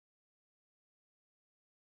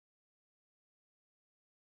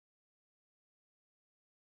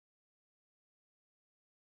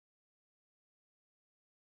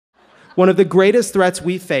One of the greatest threats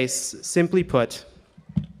we face, simply put,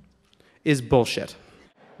 is bullshit.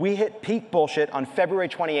 We hit peak bullshit on February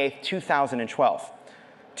 28th, 2012.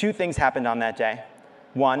 Two things happened on that day.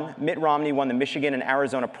 One, Mitt Romney won the Michigan and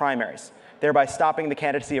Arizona primaries, thereby stopping the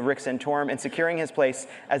candidacy of Rick Santorum and securing his place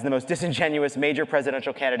as the most disingenuous major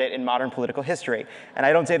presidential candidate in modern political history. And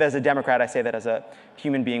I don't say that as a Democrat, I say that as a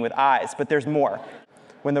human being with eyes. But there's more.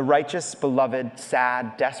 When the righteous, beloved,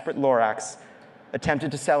 sad, desperate Lorax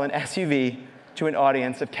attempted to sell an SUV to an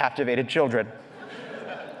audience of captivated children.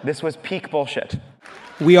 This was peak bullshit.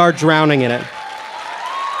 We are drowning in it.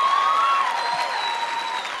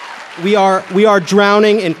 We are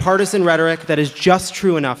drowning in partisan rhetoric that is just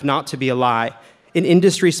true enough not to be a lie, in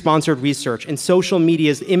industry-sponsored research, in social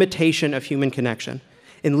media's imitation of human connection,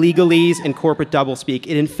 in legalese and corporate doublespeak.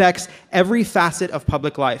 It infects every facet of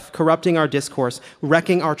public life, corrupting our discourse,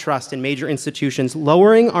 wrecking our trust in major institutions,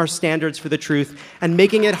 lowering our standards for the truth, and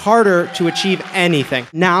making it harder to achieve anything.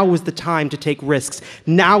 Now was the time to take risks.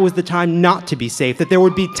 Now was the time not to be safe, that there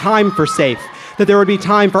would be time for safe, that there would be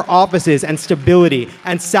time for offices and stability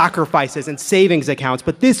and sacrifices and savings accounts.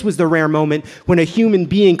 But this was the rare moment when a human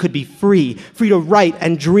being could be free to write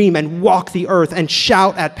and dream and walk the earth and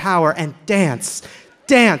shout at power and dance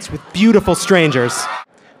with beautiful strangers.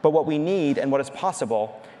 But what we need and what is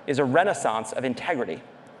possible is a renaissance of integrity.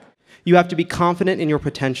 You have to be confident in your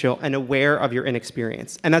potential and aware of your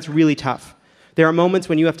inexperience. And that's really tough. There are moments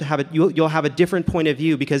when you have to have you'll have a different point of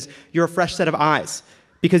view because you're a fresh set of eyes,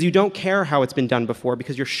 because you don't care how it's been done before,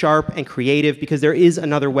 because you're sharp and creative, because there is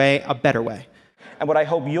another way, a better way. And what I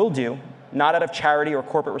hope you'll do, not out of charity or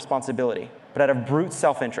corporate responsibility, but out of brute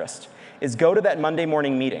self-interest, is go to that Monday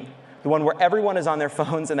morning meeting, the one where everyone is on their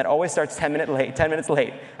phones and that always starts 10 minutes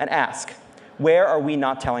late, and ask, where are we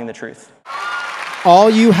not telling the truth? All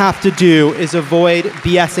you have to do is avoid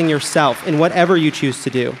BSing yourself in whatever you choose to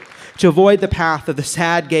do, to avoid the path of the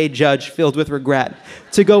sad gay judge filled with regret,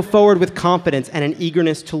 to go forward with confidence and an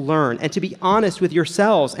eagerness to learn, and to be honest with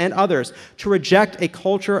yourselves and others, to reject a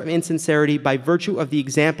culture of insincerity by virtue of the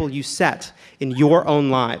example you set in your own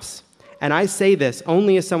lives. And I say this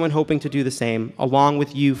only as someone hoping to do the same, along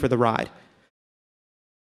with you for the ride.